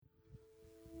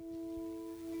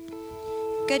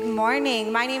Good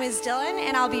morning. My name is Dylan,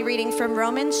 and I'll be reading from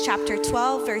Romans chapter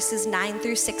 12, verses 9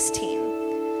 through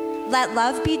 16. Let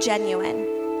love be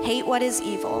genuine. Hate what is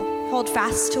evil. Hold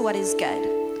fast to what is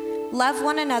good. Love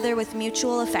one another with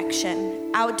mutual affection.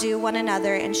 Outdo one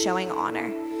another in showing honor.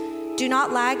 Do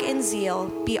not lag in zeal.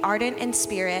 Be ardent in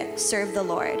spirit. Serve the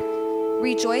Lord.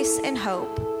 Rejoice in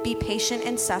hope. Be patient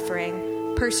in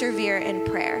suffering. Persevere in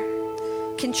prayer.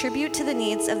 Contribute to the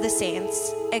needs of the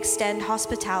saints. Extend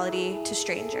hospitality to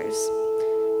strangers.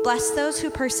 Bless those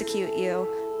who persecute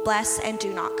you. Bless and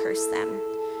do not curse them.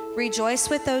 Rejoice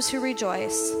with those who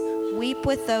rejoice. Weep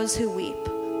with those who weep.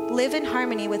 Live in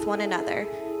harmony with one another.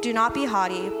 Do not be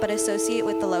haughty, but associate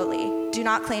with the lowly. Do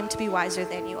not claim to be wiser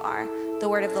than you are. The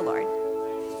word of the Lord.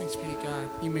 Thanks be to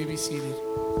God. You may be seated.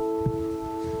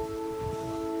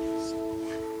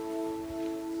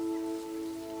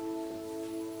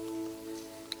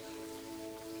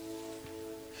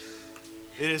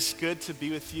 It is good to be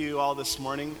with you all this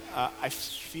morning. I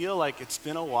feel like it's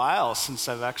been a while since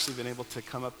I've actually been able to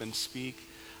come up and speak,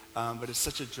 but it's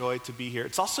such a joy to be here.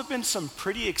 It's also been some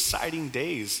pretty exciting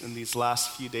days in these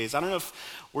last few days. I don't know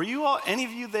were you all, any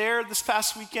of you there this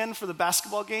past weekend for the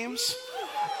basketball games?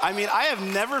 I mean, I have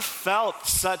never felt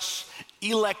such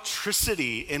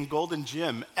electricity in Golden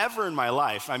Gym ever in my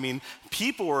life. I mean,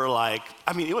 people were like,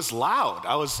 it was loud.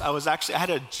 I had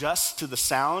to adjust to the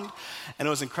sound, and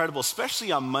it was incredible,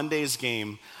 especially on Monday's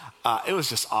game. It was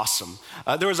just awesome.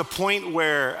 There was a point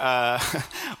where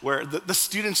the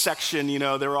student section,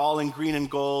 they were all in green and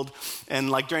gold,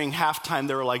 and like during halftime,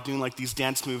 they were like doing like these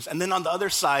dance moves. And then on the other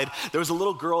side, there was a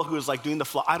little girl who was like doing the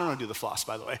floss. I don't know how to do the floss,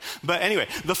 by the way. But anyway,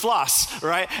 the floss,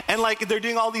 right? And like they're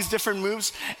doing all these different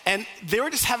moves, and they were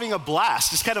just having a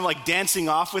blast, just kind of like dancing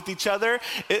off with each other.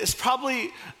 It's probably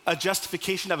a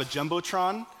justification to have a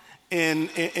Jumbotron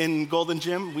in Golden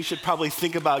Gym. We should probably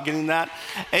think about getting that.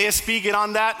 ASB, get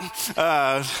on that.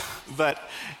 But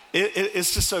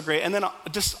it's just so great. And then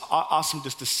just awesome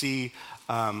just to see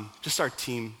just our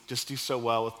team just do so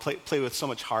well, play with so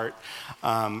much heart.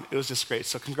 It was just great.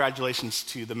 So congratulations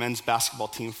to the men's basketball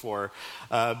team for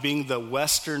being the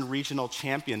Western Regional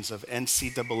Champions of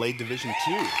NCAA Division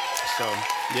II. So,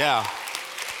 yeah.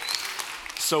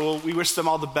 So we wish them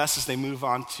all the best as they move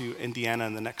on to Indiana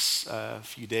in the next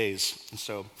few days. And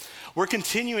so we're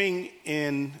continuing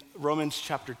in Romans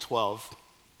chapter 12.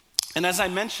 And as I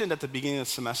mentioned at the beginning of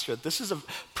the semester, this is a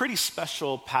pretty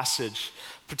special passage,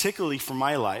 particularly for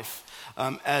my life,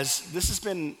 as this has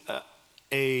been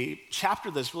a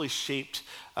chapter that's really shaped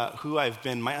who I've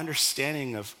been, my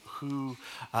understanding of who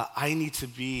I need to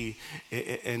be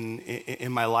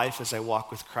in my life as I walk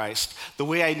with Christ, the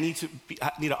way I need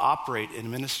to operate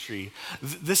in ministry.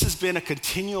 This has been a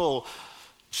continual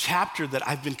chapter that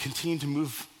I've been continuing to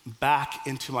move back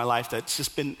into my life. That's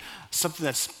just been something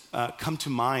that's come to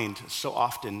mind so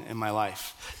often in my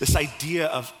life. This idea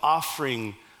of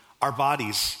offering our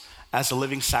bodies as a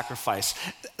living sacrifice,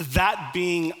 that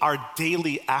being our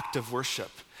daily act of worship.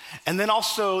 And then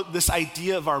also this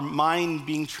idea of our mind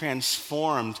being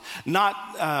transformed, not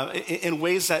in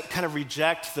ways that kind of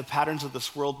reject the patterns of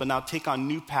this world, but now take on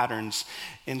new patterns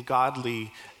in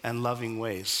godly and loving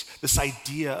ways. This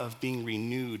idea of being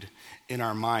renewed in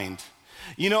our mind.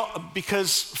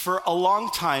 Because for a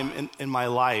long time in my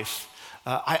life,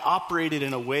 I operated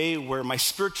in a way where my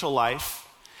spiritual life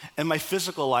and my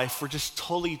physical life were just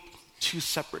totally two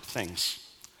separate things,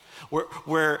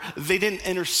 where they didn't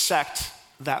intersect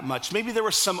that much. Maybe there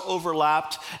was some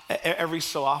overlap every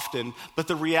so often, but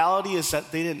the reality is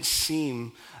that they didn't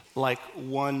seem like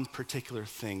one particular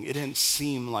thing. It didn't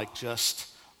seem like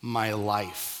just my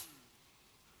life.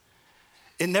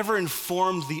 It never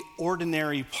informed the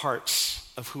ordinary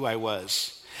parts of who I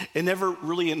was. It never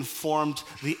really informed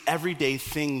the everyday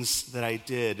things that I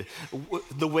did,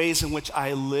 the ways in which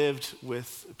I lived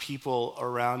with people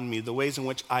around me, the ways in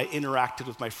which I interacted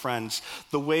with my friends,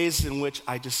 the ways in which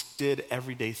I just did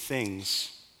everyday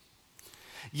things.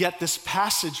 Yet this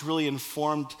passage really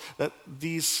informed that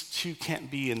these two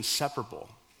can't be inseparable,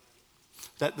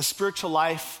 that the spiritual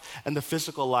life and the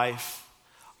physical life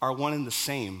are one and the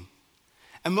same.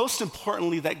 And most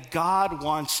importantly, that God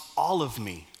wants all of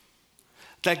me.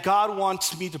 That God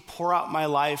wants me to pour out my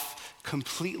life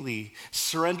completely,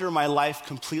 surrender my life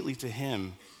completely to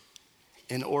Him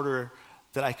in order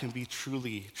that I can be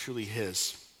truly, truly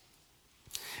His.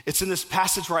 It's in this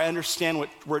passage where I understand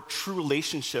what true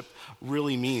relationship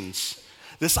really means.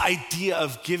 This idea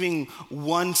of giving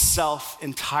oneself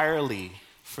entirely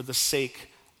for the sake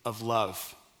of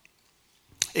love.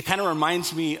 It kind of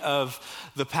reminds me of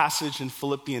the passage in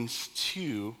Philippians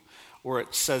 2 where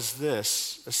it says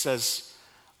this. It says,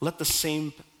 let the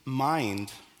same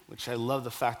mind which I love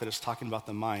the fact that it's talking about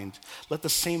the mind. Let the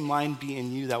same mind be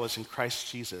in you that was in Christ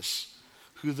Jesus,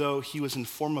 who though he was in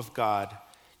form of God,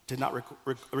 did not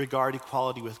regard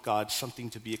equality with God something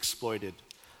to be exploited,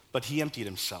 but he emptied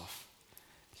himself,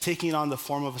 taking on the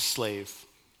form of a slave,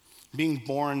 being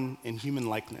born in human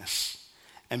likeness,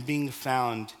 and being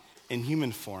found in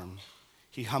human form,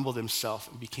 he humbled himself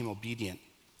and became obedient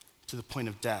to the point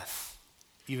of death,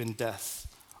 even death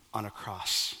on a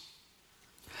cross.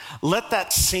 Let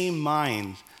that same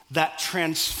mind, that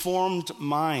transformed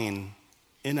mind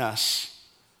in us,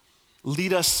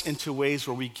 lead us into ways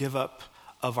where we give up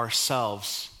of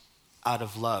ourselves out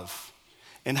of love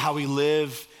and how we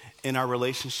live in our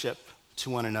relationship to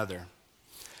one another.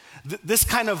 This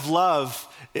kind of love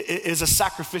is a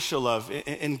sacrificial love.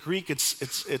 In Greek,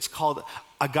 it's called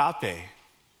agape.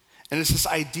 And it's this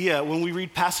idea, when we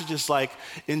read passages like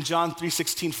in John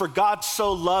 3:16, for God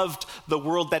so loved the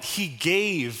world that he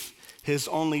gave his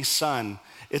only son.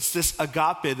 It's this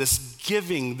agape, this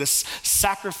giving, this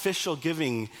sacrificial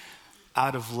giving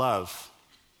out of love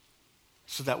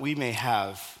so that we may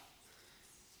have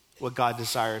what God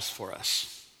desires for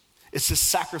us. It's this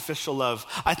sacrificial love.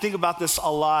 I think about this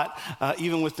a lot,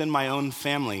 even within my own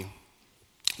family.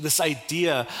 This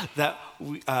idea that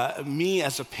me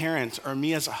as a parent or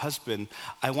me as a husband,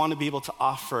 I want to be able to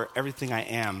offer everything I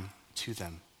am to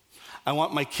them. I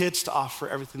want my kids to offer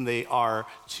everything they are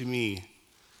to me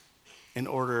in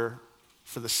order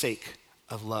for the sake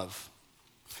of love.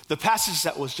 The passage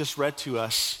that was just read to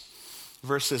us,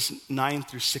 verses 9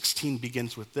 through 16,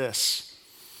 begins with this.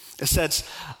 It says,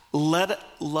 let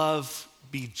love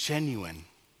be genuine.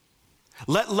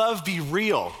 Let love be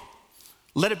real.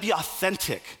 Let it be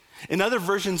authentic. In other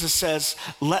versions, it says,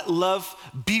 let love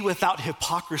be without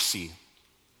hypocrisy.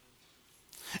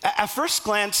 At first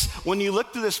glance, when you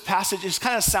look through this passage, it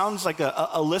kind of sounds like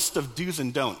a list of do's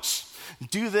and don'ts.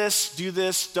 Do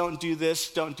this, don't do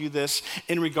this,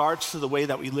 in regards to the way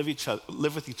that we live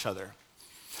with each other.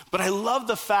 But I love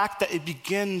the fact that it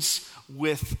begins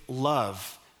with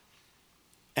love.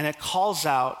 And it calls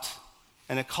out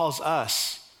and it calls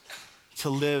us to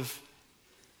live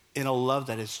in a love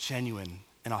that is genuine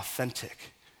and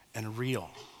authentic and real.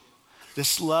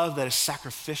 This love that is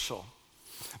sacrificial.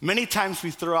 Many times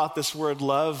we throw out this word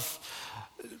love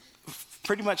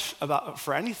pretty much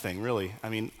for anything, really. I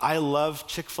mean, I love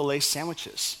Chick-fil-A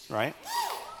sandwiches, right?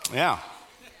 Yeah.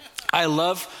 I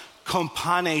love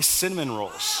Compane cinnamon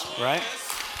rolls, right?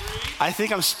 I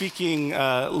think I'm speaking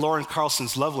Lauren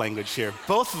Carlson's love language here.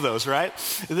 Both of those, right?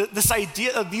 This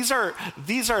idea of these are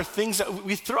things that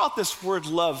we throw out this word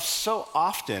love so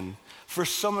often for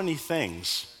so many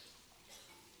things.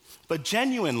 But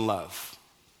genuine love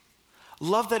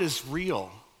that is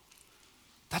real,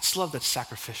 that's love that's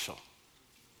sacrificial.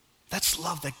 That's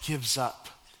love that gives up.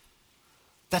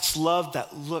 That's love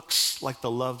that looks like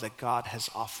the love that God has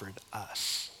offered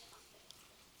us.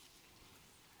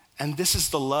 And this is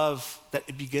the love that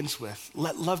it begins with.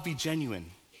 Let love be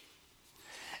genuine.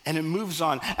 And it moves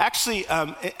on. Actually,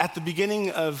 at the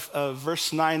beginning of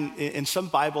verse 9, in some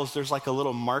Bibles, there's like a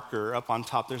little marker up on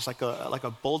top. There's like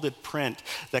a bolded print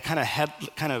that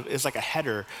kind of is like a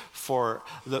header for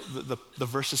the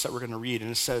verses that we're going to read. And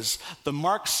it says, the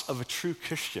marks of a true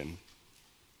Christian.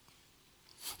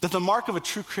 That the mark of a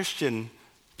true Christian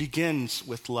begins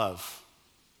with love.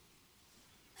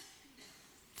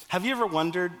 Have you ever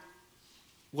wondered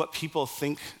what people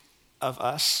think of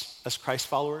us as Christ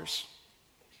followers?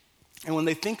 And when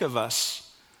they think of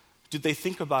us, do they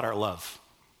think about our love?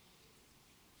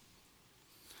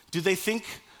 Do they think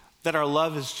that our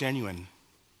love is genuine?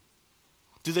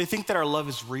 Do they think that our love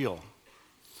is real?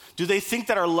 Do they think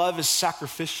that our love is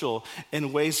sacrificial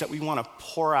in ways that we want to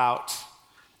pour out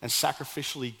and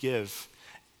sacrificially give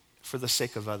for the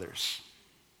sake of others?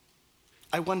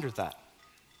 I wonder that.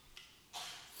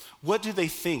 What do they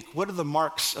think? What are the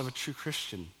marks of a true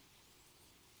Christian?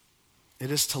 It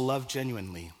is to love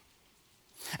genuinely.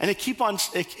 And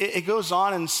it goes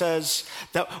on and says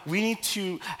that we need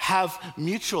to have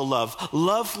mutual love.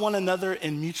 Love one another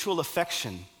in mutual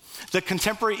affection. The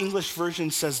Contemporary English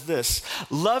Version says this: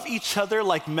 love each other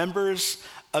like members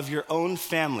of your own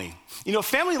family. You know,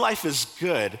 family life is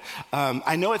good.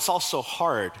 I know it's also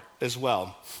hard as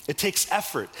well. It takes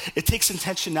effort. It takes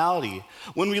intentionality.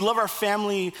 When we love our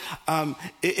family,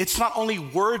 it's not only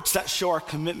words that show our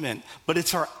commitment, but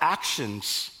it's our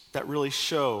actions that really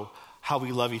show how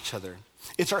we love each other.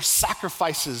 It's our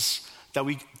sacrifices that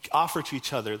we offer to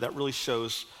each other that really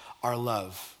shows our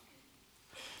love.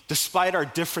 Despite our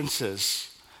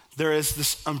differences, there is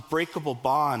this unbreakable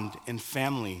bond in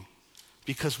family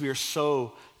because we are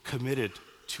so committed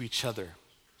to each other.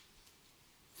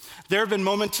 There have been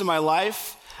moments in my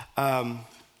life,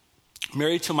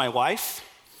 married to my wife,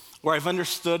 where I've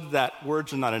understood that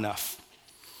words are not enough.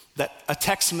 That a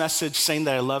text message saying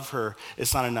that I love her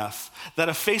is not enough. That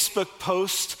a Facebook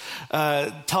post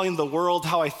telling the world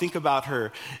how I think about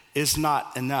her is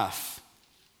not enough.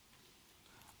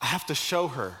 I have to show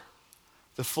her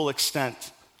the full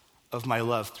extent of my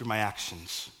love through my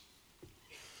actions.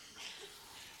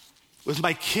 With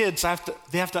my kids,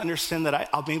 they have to understand that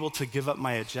I'll be able to give up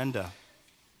my agenda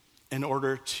in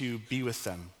order to be with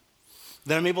them.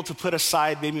 That I'm able to put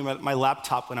aside maybe my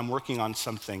laptop when I'm working on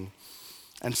something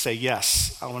and say,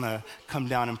 yes, I want to come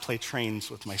down and play trains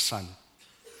with my son.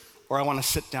 Or I want to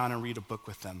sit down and read a book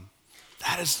with them.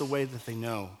 That is the way that they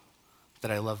know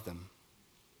that I love them.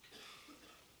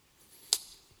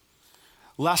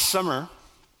 Last summer,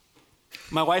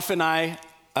 my wife and I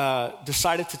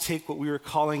decided to take what we were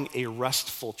calling a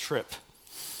restful trip.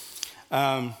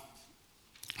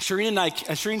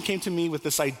 Shireen came to me with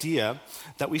this idea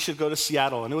that we should go to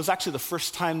Seattle, and it was actually the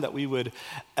first time that we would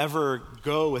ever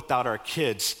go without our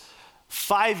kids.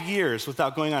 5 years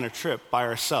without going on a trip by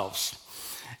ourselves.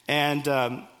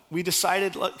 And we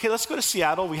decided, okay, let's go to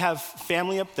Seattle. We have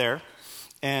family up there,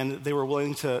 and they were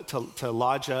willing to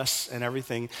lodge us and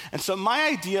everything. And so my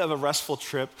idea of a restful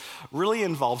trip really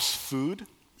involves food.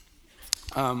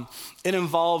 It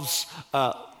involves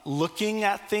looking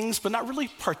at things, but not really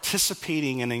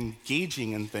participating and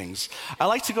engaging in things. I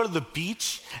like to go to the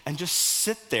beach and just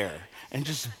sit there and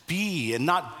just be and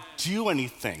not do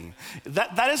anything.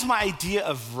 That is my idea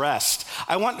of rest.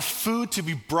 I want food to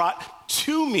be brought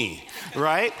to me,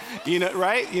 right?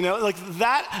 Right? Like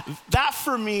that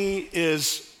for me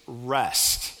is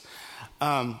rest.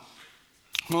 Well,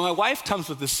 my wife comes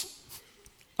with this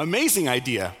amazing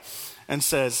idea and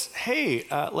says, hey,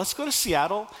 let's go to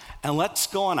Seattle and let's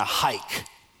go on a hike.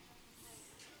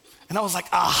 And I was like,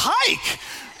 a hike?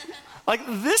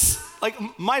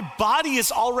 My body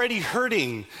is already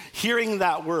hurting hearing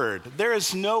that word. There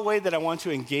is no way that I want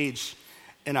to engage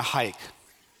in a hike.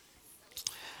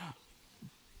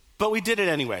 But we did it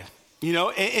anyway.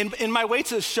 In my way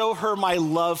to show her my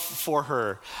love for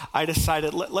her, I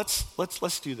decided,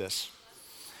 let's do this.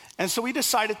 And so we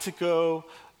decided to go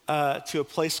to a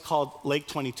place called Lake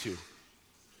 22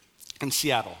 in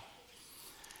Seattle.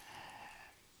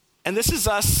 And this is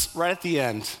us right at the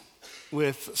end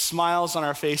with smiles on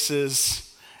our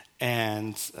faces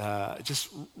and just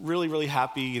really, really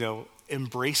happy,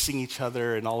 embracing each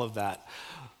other and all of that.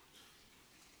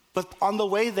 But on the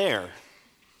way there,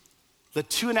 the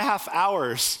 2.5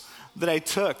 hours that I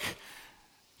took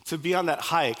to be on that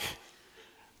hike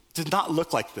did not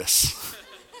look like this.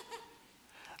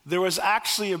 There was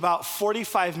actually about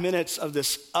 45 minutes of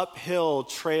this uphill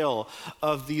trail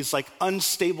of these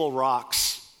unstable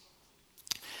rocks.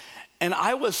 And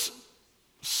I was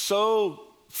so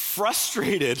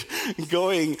frustrated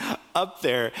going up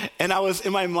there. And I was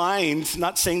in my mind,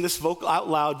 not saying this vocal out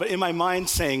loud, but in my mind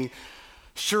saying,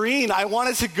 Shireen, I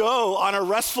wanted to go on a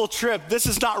restful trip. This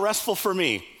is not restful for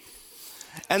me.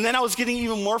 And then I was getting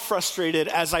even more frustrated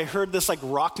as I heard this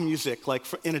rock music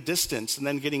in a distance, and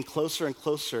then getting closer and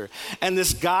closer. And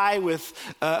this guy with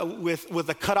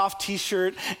a cutoff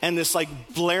T-shirt and this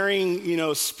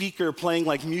blaring speaker playing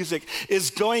music is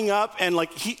going up, and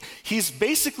he's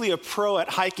basically a pro at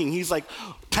hiking. He's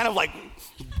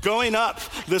going up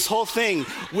this whole thing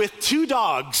with 2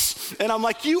 dogs, and I'm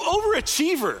like, you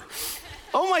overachiever!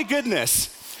 Oh my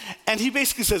goodness. And he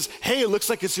basically says, hey, it looks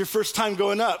like it's your first time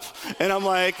going up. And I'm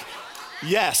like,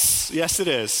 yes it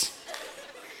is.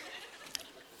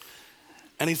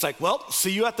 And he's like, well,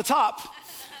 see you at the top.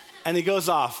 And he goes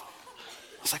off.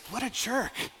 I was like, what a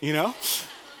jerk,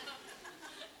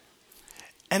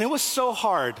 And it was so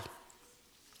hard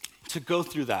to go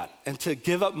through that and to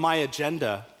give up my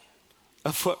agenda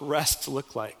of what rest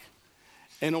looked like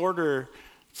in order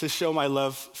to show my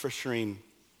love for Shireen.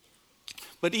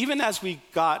 But even as we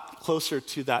got closer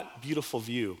to that beautiful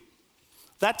view,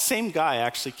 that same guy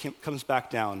actually comes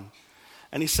back down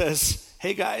and he says,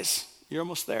 hey guys, you're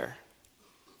almost there.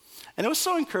 And it was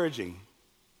so encouraging.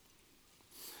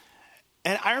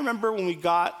 And I remember when we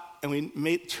got and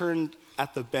we turned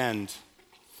at the bend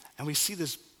and we see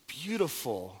this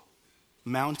beautiful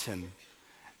mountain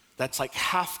that's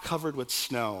half covered with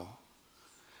snow.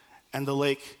 And the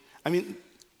lake,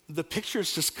 the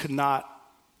pictures just could not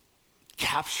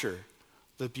capture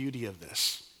the beauty of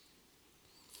this.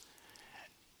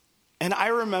 And I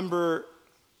remember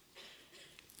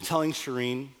telling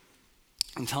Shireen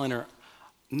and telling her,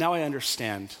 now I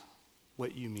understand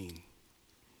what you mean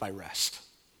by rest.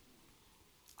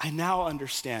 I now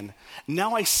understand.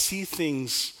 Now I see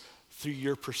things through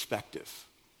your perspective.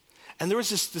 And there was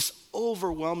this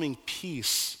overwhelming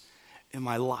peace in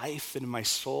my life and in my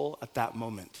soul at that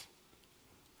moment.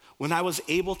 When I was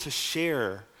able to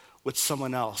share with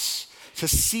someone else, to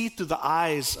see through the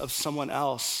eyes of someone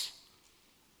else,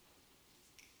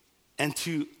 and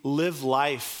to live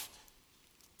life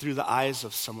through the eyes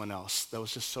of someone else, that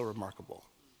was just so remarkable.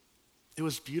 It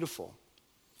was beautiful.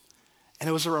 And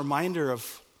it was a reminder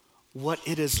of what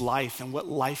it is life and what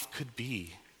life could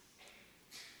be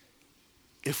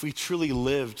if we truly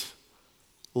lived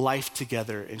life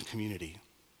together in community.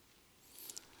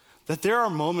 That there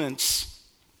are moments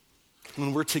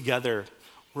when we're together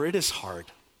where it is hard,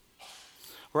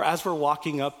 where as we're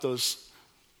walking up those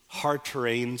hard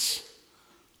terrains,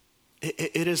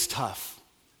 it is tough.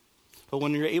 But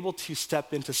when you're able to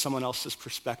step into someone else's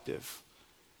perspective,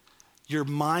 your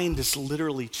mind is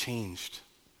literally changed.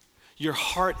 Your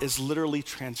heart is literally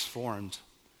transformed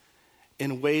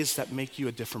in ways that make you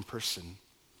a different person.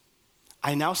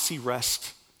 I now see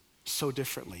rest so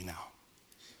differently now.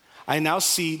 I now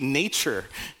see nature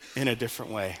in a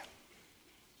different way.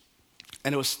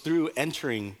 And it was through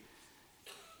entering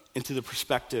into the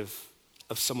perspective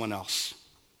of someone else.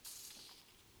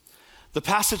 The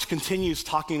passage continues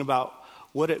talking about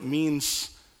what it means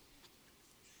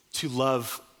to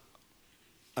love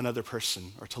another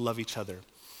person or to love each other.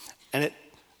 And it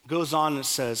goes on and it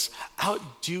says,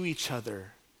 outdo each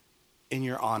other in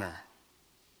your honor.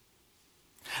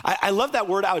 I love that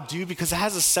word outdo because it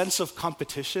has a sense of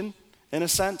competition in a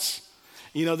sense.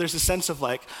 You know, there's a sense of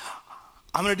like,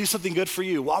 I'm going to do something good for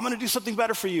you. Well, I'm going to do something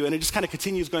better for you. And it just kind of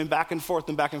continues going back and forth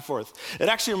and back and forth. It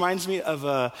actually reminds me of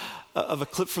a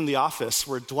clip from The Office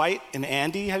where Dwight and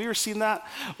Andy, have you ever seen that?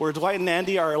 Where Dwight and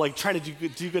Andy are like trying to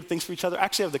do good things for each other. I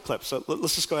actually have the clip, so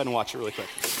let's just go ahead and watch it really quick.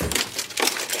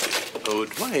 Oh,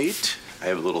 Dwight, I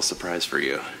have a little surprise for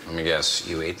you. Let me guess,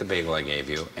 you ate the bagel I gave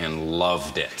you and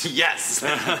loved it. Yes!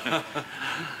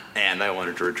 And I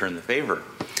wanted to return the favor.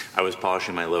 I was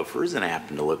polishing my loafers and I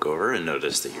happened to look over and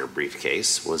noticed that your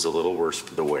briefcase was a little worse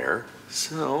for the wear.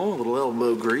 So, a little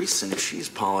elbow grease and she's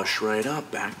polished right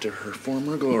up back to her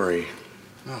former glory.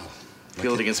 Oh.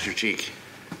 Feel it against your cheek.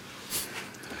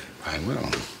 I will.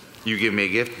 You give me a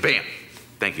gift, bam,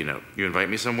 thank you note. You invite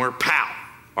me somewhere, pow,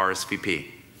 RSVP.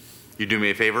 You do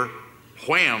me a favor,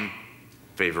 wham,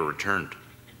 favor returned.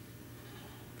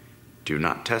 Do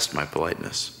not test my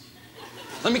politeness.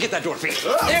 Let me get that door for you.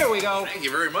 Oh, there we go. Thank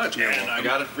you very much, and I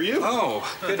got it for you.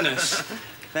 Oh, goodness.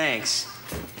 Thanks.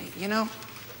 You know,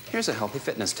 here's a healthy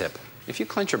fitness tip. If you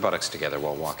clench your buttocks together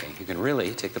while walking, you can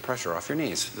really take the pressure off your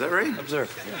knees. Is that right?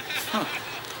 Observe. Yeah. Huh.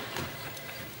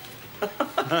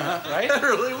 Right? That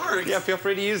really works. Yeah, feel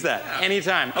free to use that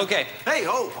anytime. Okay. Hey,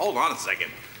 hold on a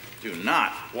second. Do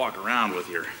not walk around with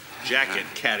your jacket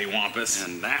cattywampus.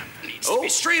 And that needs to be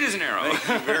straight as an arrow.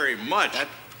 Thank you very much.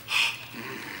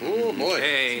 Oh, boy.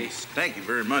 Hey. Thank you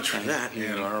very much for that.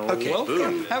 You are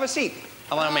welcome. Have a seat.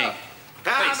 Allow me.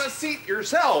 Have a seat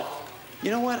yourself.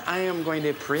 You know what? I am going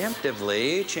to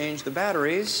preemptively change the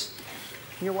batteries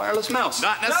in your wireless mouse.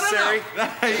 Not necessary. No.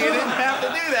 You didn't have to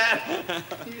do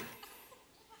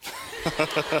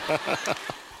that.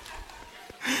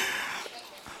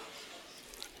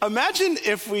 Imagine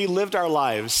if we lived our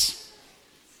lives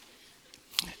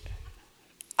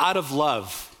out of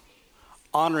love,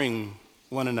 honoring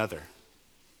one another.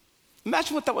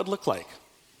 Imagine what that would look like.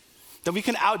 That we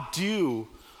can outdo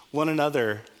one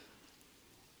another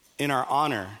in our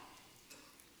honor,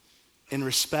 in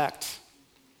respect,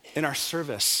 in our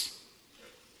service.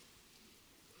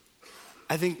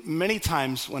 I think many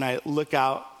times when I look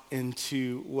out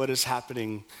into what is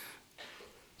happening,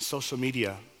 social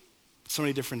media, so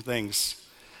many different things,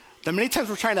 that many times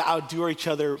we're trying to outdo each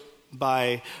other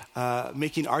by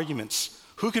making arguments.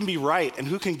 Who can be right and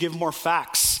who can give more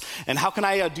facts? And how can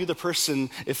I outdo the person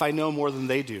if I know more than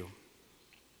they do?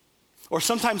 Or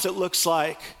sometimes it looks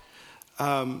like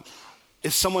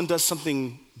if someone does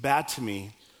something bad to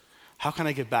me, how can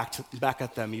I get back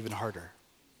at them even harder?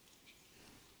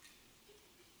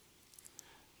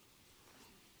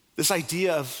 This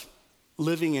idea of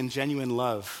living in genuine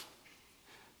love,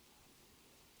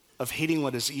 of hating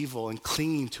what is evil and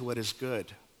clinging to what is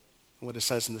good, what it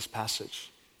says in this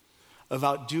passage, of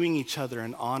outdoing each other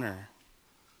in honor,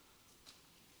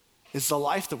 is the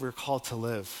life that we're called to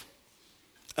live.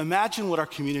 Imagine what our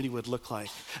community would look like.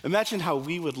 Imagine how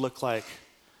we would look like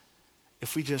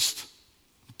if we just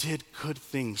did good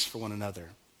things for one another.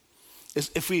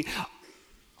 If we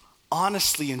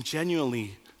honestly and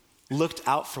genuinely looked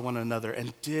out for one another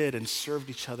and did and served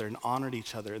each other and honored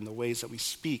each other in the ways that we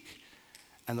speak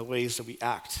and the ways that we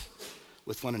act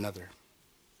with one another.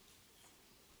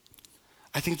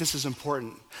 I think this is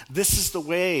important. This is the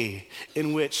way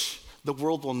in which the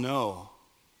world will know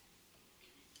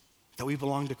that we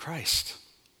belong to Christ.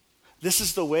 This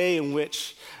is the way in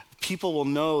which people will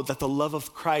know that the love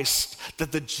of Christ,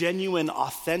 that the genuine,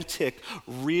 authentic,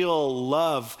 real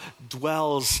love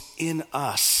dwells in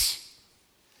us.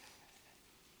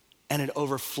 And it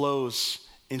overflows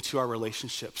into our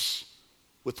relationships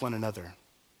with one another.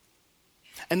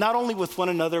 And not only with one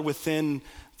another within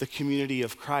the community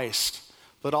of Christ,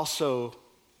 but also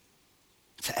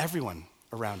to everyone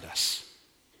around us.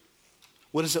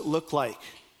 What does it look like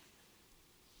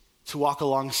to walk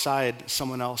alongside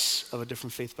someone else of a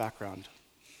different faith background?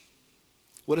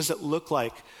 What does it look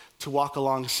like to walk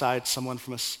alongside someone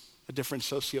from a different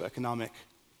socioeconomic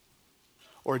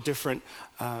or a different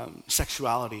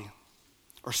sexuality,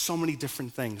 or so many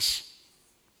different things?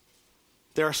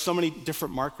 There are so many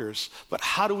different markers, but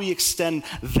how do we extend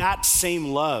that same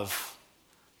love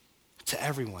to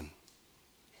everyone,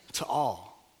 to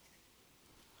all?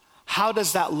 How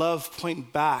does that love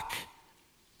point back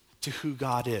to who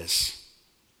God is?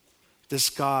 This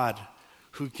God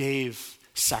who gave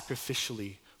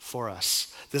sacrificially for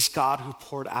us. This God who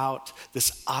poured out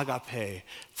this agape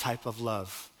type of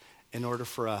love in order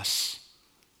for us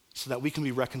so that we can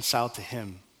be reconciled to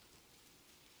him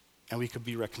and we could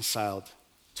be reconciled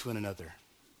to one another.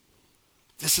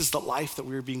 This is the life that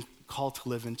we're being called to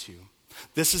live into.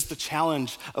 This is the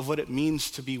challenge of what it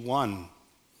means to be one.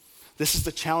 This is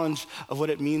the challenge of what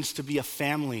it means to be a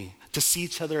family, to see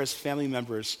each other as family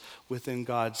members within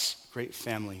God's great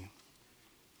family.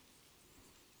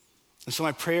 And so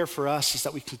my prayer for us is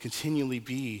that we can continually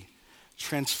be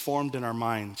transformed in our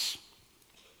minds,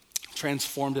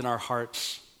 transformed in our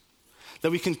hearts,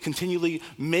 that we can continually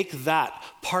make that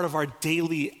part of our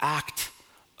daily act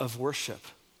of worship.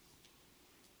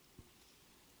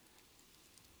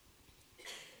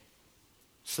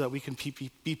 So that we can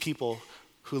be people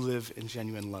who live in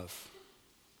genuine love.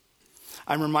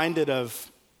 I'm reminded of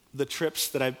the trips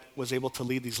that I was able to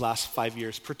lead these last 5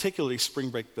 years, particularly Spring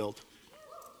Break Build.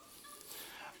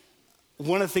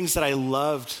 One of the things that I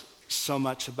loved so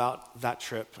much about that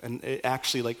trip, and it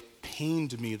actually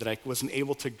pained me that I wasn't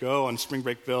able to go on Spring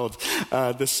Break Build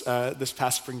this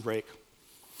past spring break.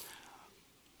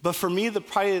 But for me,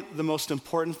 probably the most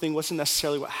important thing wasn't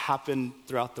necessarily what happened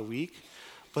throughout the week,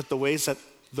 but the ways that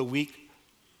the week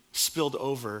spilled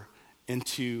over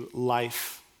into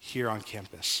life here on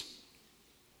campus.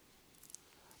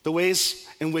 The ways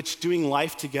in which doing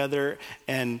life together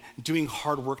and doing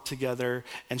hard work together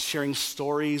and sharing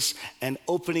stories and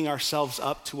opening ourselves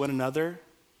up to one another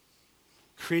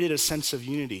created a sense of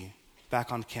unity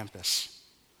back on campus.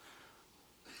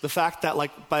 The fact that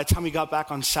by the time we got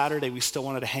back on Saturday, we still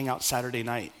wanted to hang out Saturday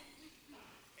night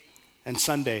and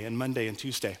Sunday and Monday and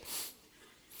Tuesday.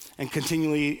 And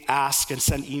continually ask and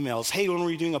send emails, hey, when are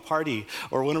we doing a party?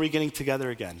 Or when are we getting together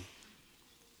again?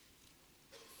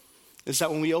 Is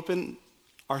that when we open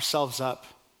ourselves up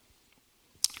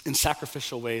in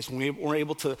sacrificial ways, when we're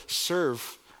able to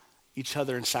serve each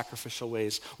other in sacrificial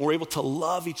ways, when we're able to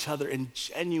love each other in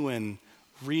genuine,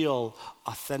 real,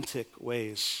 authentic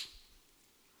ways,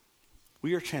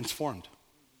 we are transformed.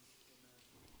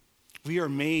 We are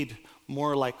made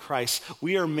more like Christ.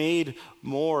 We are made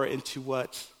more into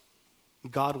what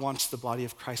God wants the body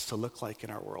of Christ to look like in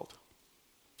our world.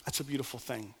 That's a beautiful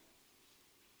thing.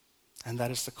 And that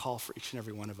is the call for each and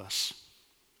every one of us.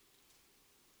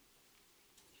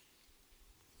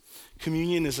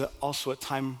 Communion is also a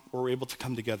time where we're able to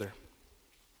come together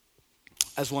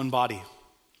as one body,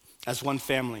 as one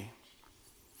family.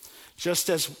 Just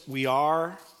as we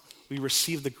are, we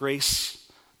receive the grace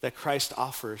that Christ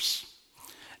offers,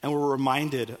 and we're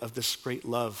reminded of this great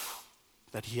love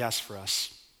that he has for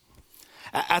us.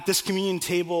 At this communion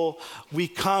table, we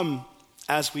come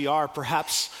as we are.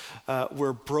 Perhaps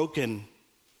we're broken,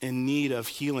 in need of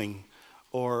healing,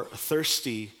 or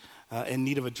thirsty, in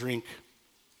need of a drink,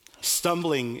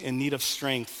 stumbling in need of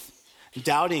strength,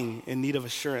 doubting in need of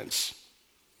assurance.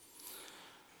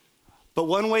 But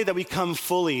one way that we come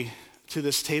fully to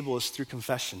this table is through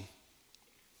confession.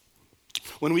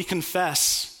 When we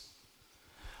confess,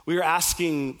 we are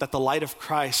asking that the light of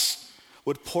Christ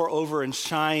would pour over and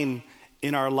shine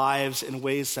in our lives in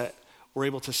ways that we're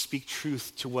able to speak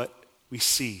truth to what we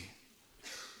see.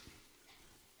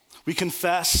 We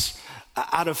confess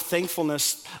out of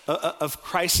thankfulness of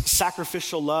Christ's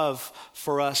sacrificial love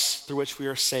for us through which we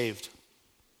are saved.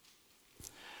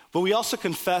 But we also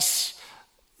confess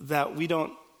that we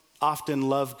don't often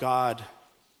love God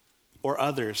or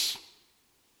others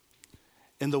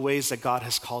in the ways that God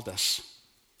has called us.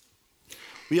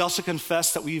 We also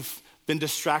confess that we've been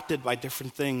distracted by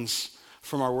different things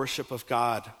from our worship of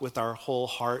God with our whole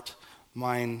heart,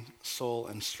 mind, soul,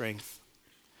 and strength.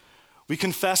 We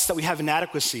confess that we have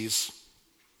inadequacies,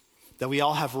 that we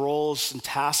all have roles and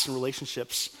tasks and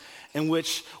relationships in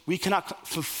which we cannot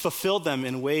fulfill them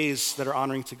in ways that are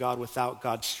honoring to God without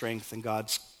God's strength and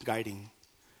God's guiding.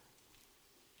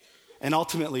 And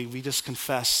ultimately, we just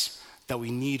confess that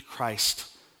we need Christ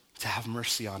to have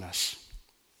mercy on us.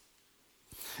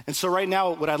 And so right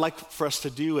now, what I'd like for us to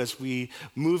do as we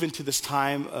move into this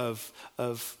time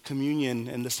of communion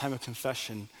and this time of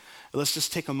confession, let's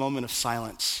just take a moment of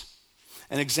silence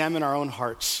and examine our own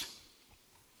hearts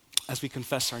as we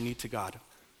confess our need to God.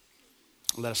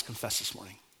 Let us confess this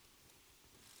morning.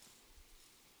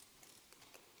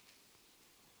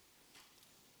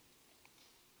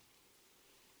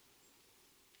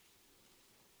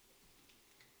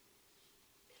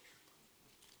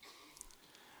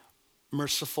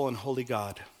 Merciful and holy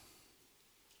God,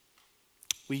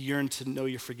 we yearn to know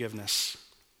your forgiveness.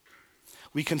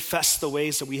 We confess the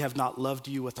ways that we have not loved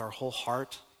you with our whole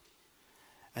heart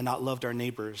and not loved our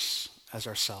neighbors as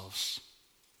ourselves.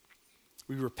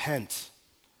 We repent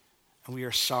and we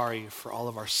are sorry for all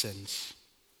of our sins.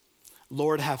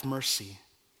 Lord, have mercy.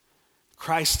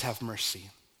 Christ, have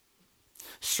mercy.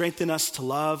 Strengthen us to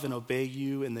love and obey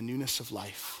you in the newness of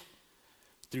life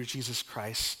through Jesus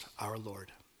Christ, our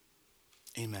Lord.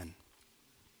 Amen.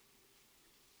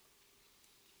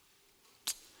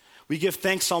 We give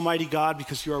thanks, Almighty God,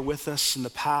 because you are with us in the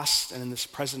past and in this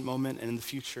present moment and in the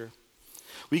future.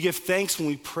 We give thanks when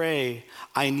we pray,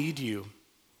 I need you,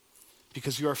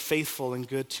 because you are faithful and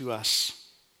good to us.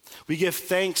 We give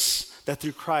thanks that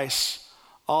through Christ,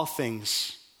 all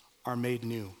things are made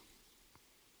new.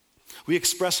 We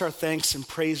express our thanks and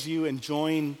praise you and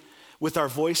join with our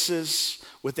voices,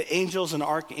 with the angels and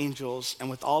archangels, and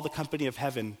with all the company of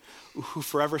heaven who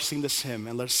forever sing this hymn.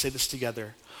 And let us say this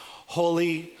together.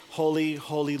 Holy, holy,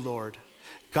 holy Lord,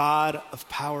 God of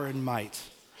power and might,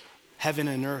 heaven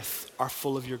and earth are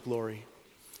full of your glory.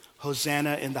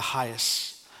 Hosanna in the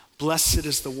highest. Blessed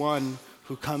is the one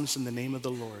who comes in the name of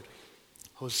the Lord.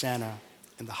 Hosanna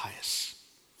in the highest.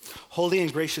 Holy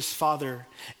and gracious Father,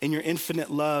 in your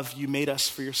infinite love, you made us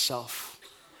for yourself.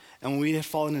 And when we had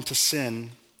fallen into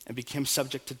sin and became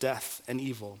subject to death and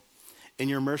evil, in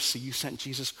your mercy, you sent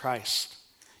Jesus Christ,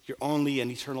 your only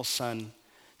and eternal Son,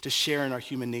 to share in our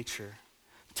human nature,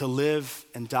 to live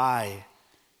and die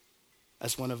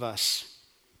as one of us,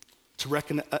 to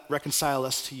reconcile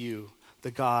us to you,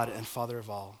 the God and Father of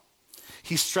all.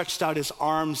 He stretched out his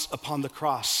arms upon the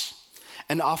cross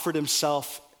and offered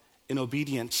himself in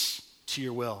obedience to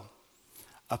your will,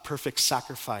 a perfect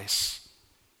sacrifice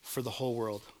for the whole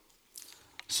world.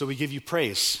 So we give you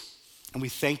praise and we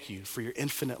thank you for your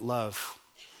infinite love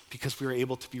because we are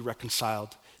able to be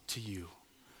reconciled to you.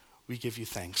 We give you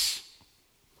thanks.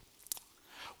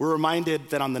 We're reminded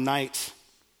that on the night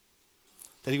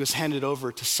that he was handed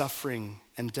over to suffering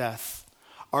and death,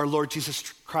 our Lord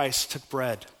Jesus Christ took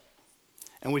bread,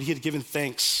 and when he had given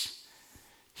thanks,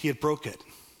 he had broke it.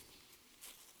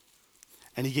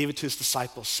 And he gave it to his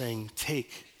disciples, saying,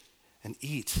 "Take and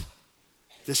eat.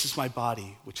 This is my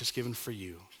body, which is given for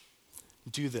you.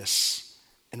 Do this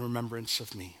in remembrance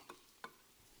of me."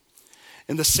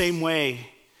 In the same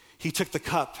way, he took the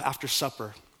cup after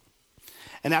supper.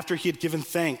 And after he had given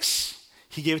thanks,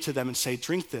 he gave it to them and said,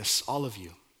 "Drink this, all of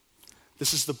you.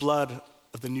 This is the blood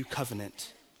of the new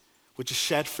covenant, which is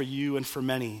shed for you and for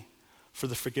many for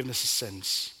the forgiveness of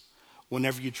sins.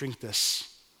 Whenever you drink this,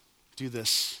 do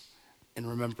this in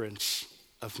remembrance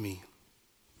of me."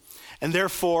 And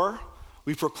therefore,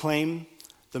 we proclaim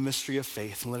the mystery of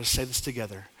faith. And let us say this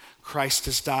together. Christ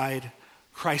has died.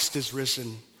 Christ is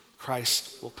risen.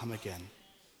 Christ will come again.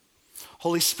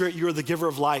 Holy Spirit, you are the giver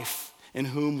of life, in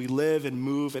whom we live and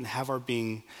move and have our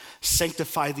being.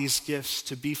 Sanctify these gifts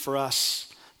to be for us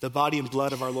the body and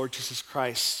blood of our Lord Jesus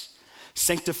Christ.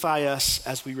 Sanctify us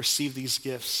as we receive these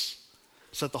gifts,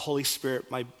 so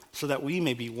that we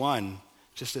may be one,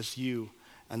 just as you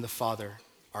and the Father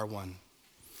are one.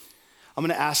 I'm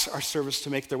going to ask our servers to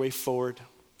make their way forward.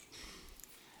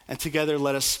 And together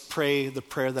let us pray the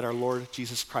prayer that our Lord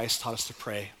Jesus Christ taught us to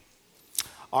pray.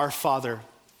 Our Father,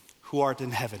 who art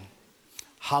in heaven,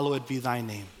 hallowed be thy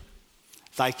name.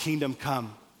 Thy kingdom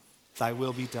come, thy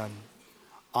will be done,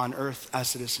 on earth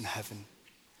as it is in heaven.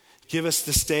 Give us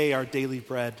this day our daily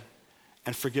bread,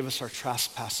 and forgive us our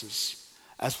trespasses,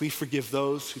 as we forgive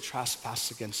those who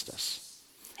trespass against us.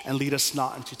 And lead us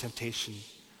not into temptation,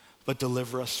 but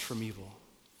deliver us from evil.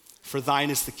 For thine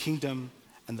is the kingdom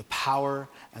and the power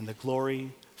and the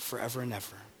glory forever and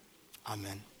ever.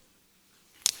 Amen.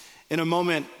 In a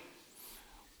moment,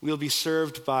 we'll be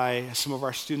served by some of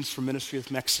our students from Ministry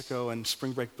of Mexico and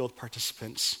Spring Break Build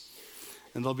participants.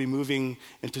 And they'll be moving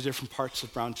into different parts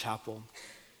of Brown Chapel.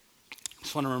 I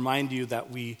just want to remind you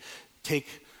that we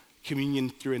take communion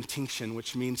through intinction,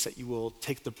 which means that you will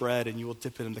take the bread and you will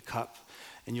dip it in the cup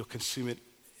and you'll consume it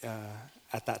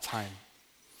at that time.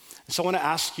 And so I want to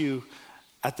ask you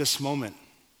at this moment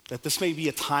that this may be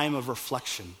a time of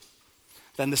reflection,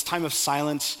 that in this time of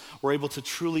silence, we're able to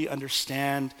truly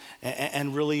understand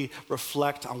and really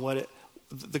reflect on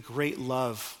the great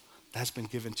love that has been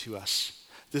given to us.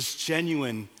 This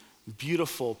genuine,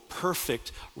 beautiful,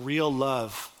 perfect, real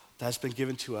love that has been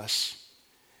given to us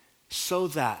so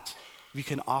that we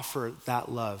can offer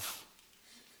that love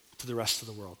to the rest of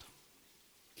the world.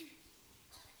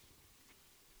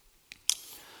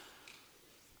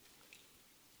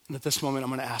 And at this moment, I'm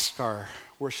going to ask our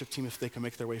worship team if they can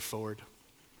make their way forward.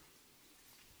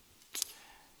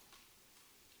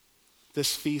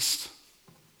 This feast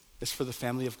is for the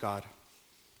family of God.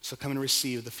 So come and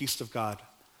receive the feast of God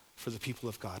for the people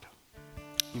of God.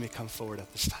 You may come forward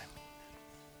at this time.